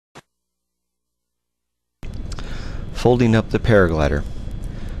Folding up the paraglider.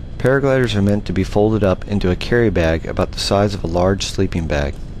 Paragliders are meant to be folded up into a carry bag about the size of a large sleeping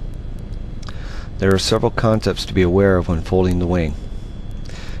bag. There are several concepts to be aware of when folding the wing.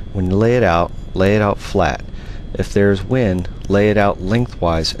 When you lay it out flat. If there is wind, lay it out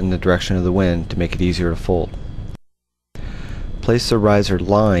lengthwise in the direction of the wind to make it easier to fold. Place the riser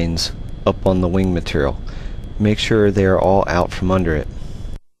lines up on the wing material. Make sure they are all out from under it.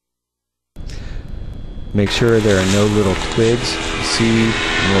 Make sure there are no little twigs, seed,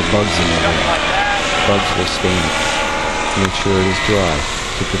 nor bugs in the wing. Bugs will stain it. Make sure it is dry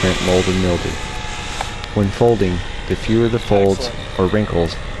to prevent mold and mildew. When folding, the fewer the folds or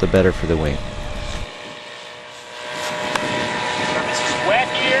wrinkles, the better for the wing. Surface is wet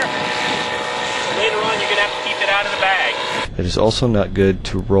here. Later on, you're going to have to keep it out of the bag. It is also not good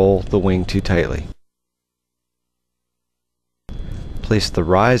to roll the wing too tightly. Place the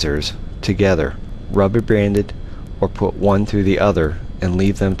risers together, rubber banded, or put one through the other and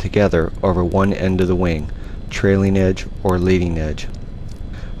leave them together over one end of the wing, trailing edge or leading edge.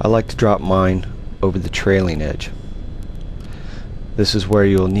 I like to drop mine over the trailing edge. This is where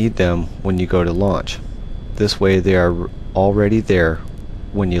you'll need them when you go to launch. This way they are already there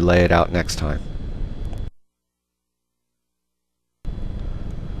when you lay it out next time.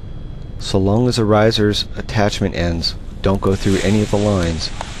 So long as the riser's attachment ends don't go through any of the lines,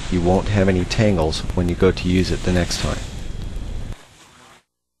 you won't have any tangles when you go to use it the next time.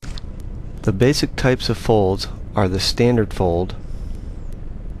 The basic types of folds are the standard fold,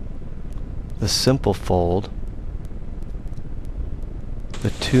 the simple fold, the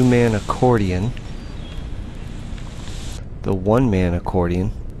two-man accordion, the one-man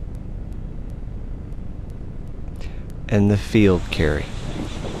accordion, and the field carry.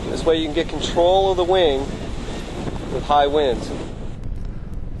 This way you can get control of the wing with high winds.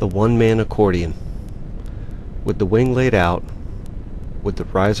 The one-man accordion. With the wing laid out, with the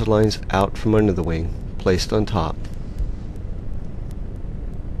riser lines out from under the wing, placed on top.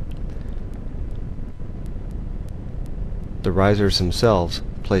 The risers themselves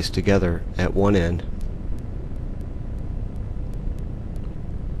placed together at one end.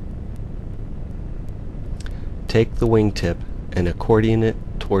 Take the wingtip and accordion it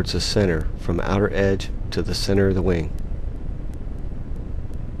towards the center from outer edge to the center of the wing.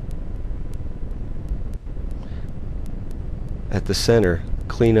 At the center,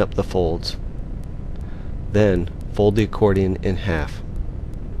 clean up the folds. Then fold the accordion in half.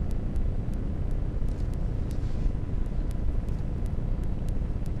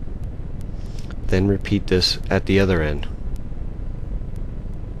 Then repeat this at the other end.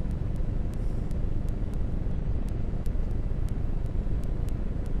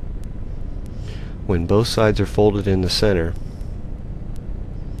 When both sides are folded in the center,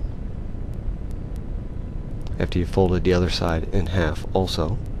 after you've folded the other side in half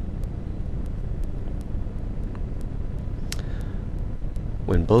also,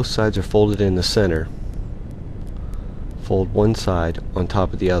 when both sides are folded in the center, fold one side on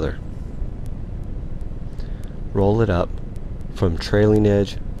top of the other. Roll it up from trailing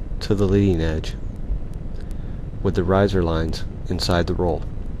edge to the leading edge with the riser lines inside the roll.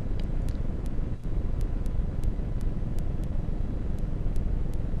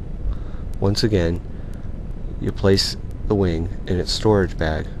 Once again, you place the wing in its storage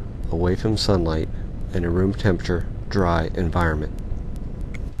bag away from sunlight in a room temperature, dry environment.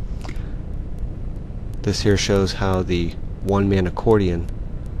 This here shows how the one-man accordion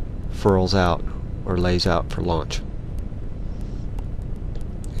furls out or lays out for launch.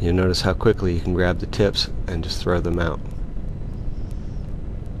 You'll notice how quickly you can grab the tips and just throw them out.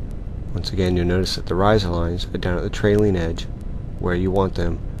 Once again, you'll notice that the riser lines are down at the trailing edge where you want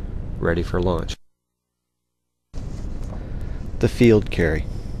them, ready for launch. The field carry.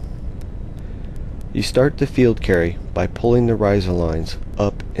 You start the field carry by pulling the riser lines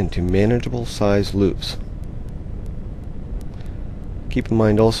up into manageable size loops. Keep in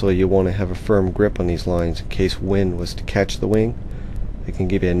mind also you want to have a firm grip on these lines in case wind was to catch the wing. It can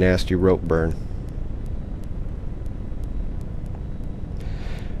give you a nasty rope burn.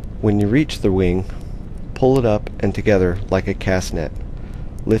 When you reach the wing, pull it up and together like a cast net,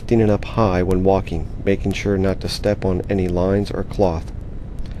 lifting it up high when walking, making sure not to step on any lines or cloth.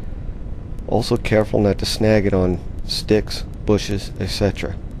 Also careful not to snag it on sticks, bushes,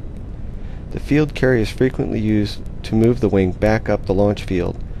 etc. The field carry is frequently used to move the wing back up the launch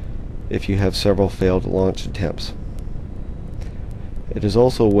field if you have several failed launch attempts. It is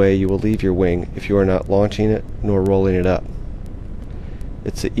also a way you will leave your wing if you are not launching it nor rolling it up.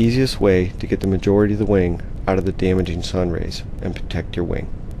 It's the easiest way to get the majority of the wing out of the damaging sun rays and protect your wing.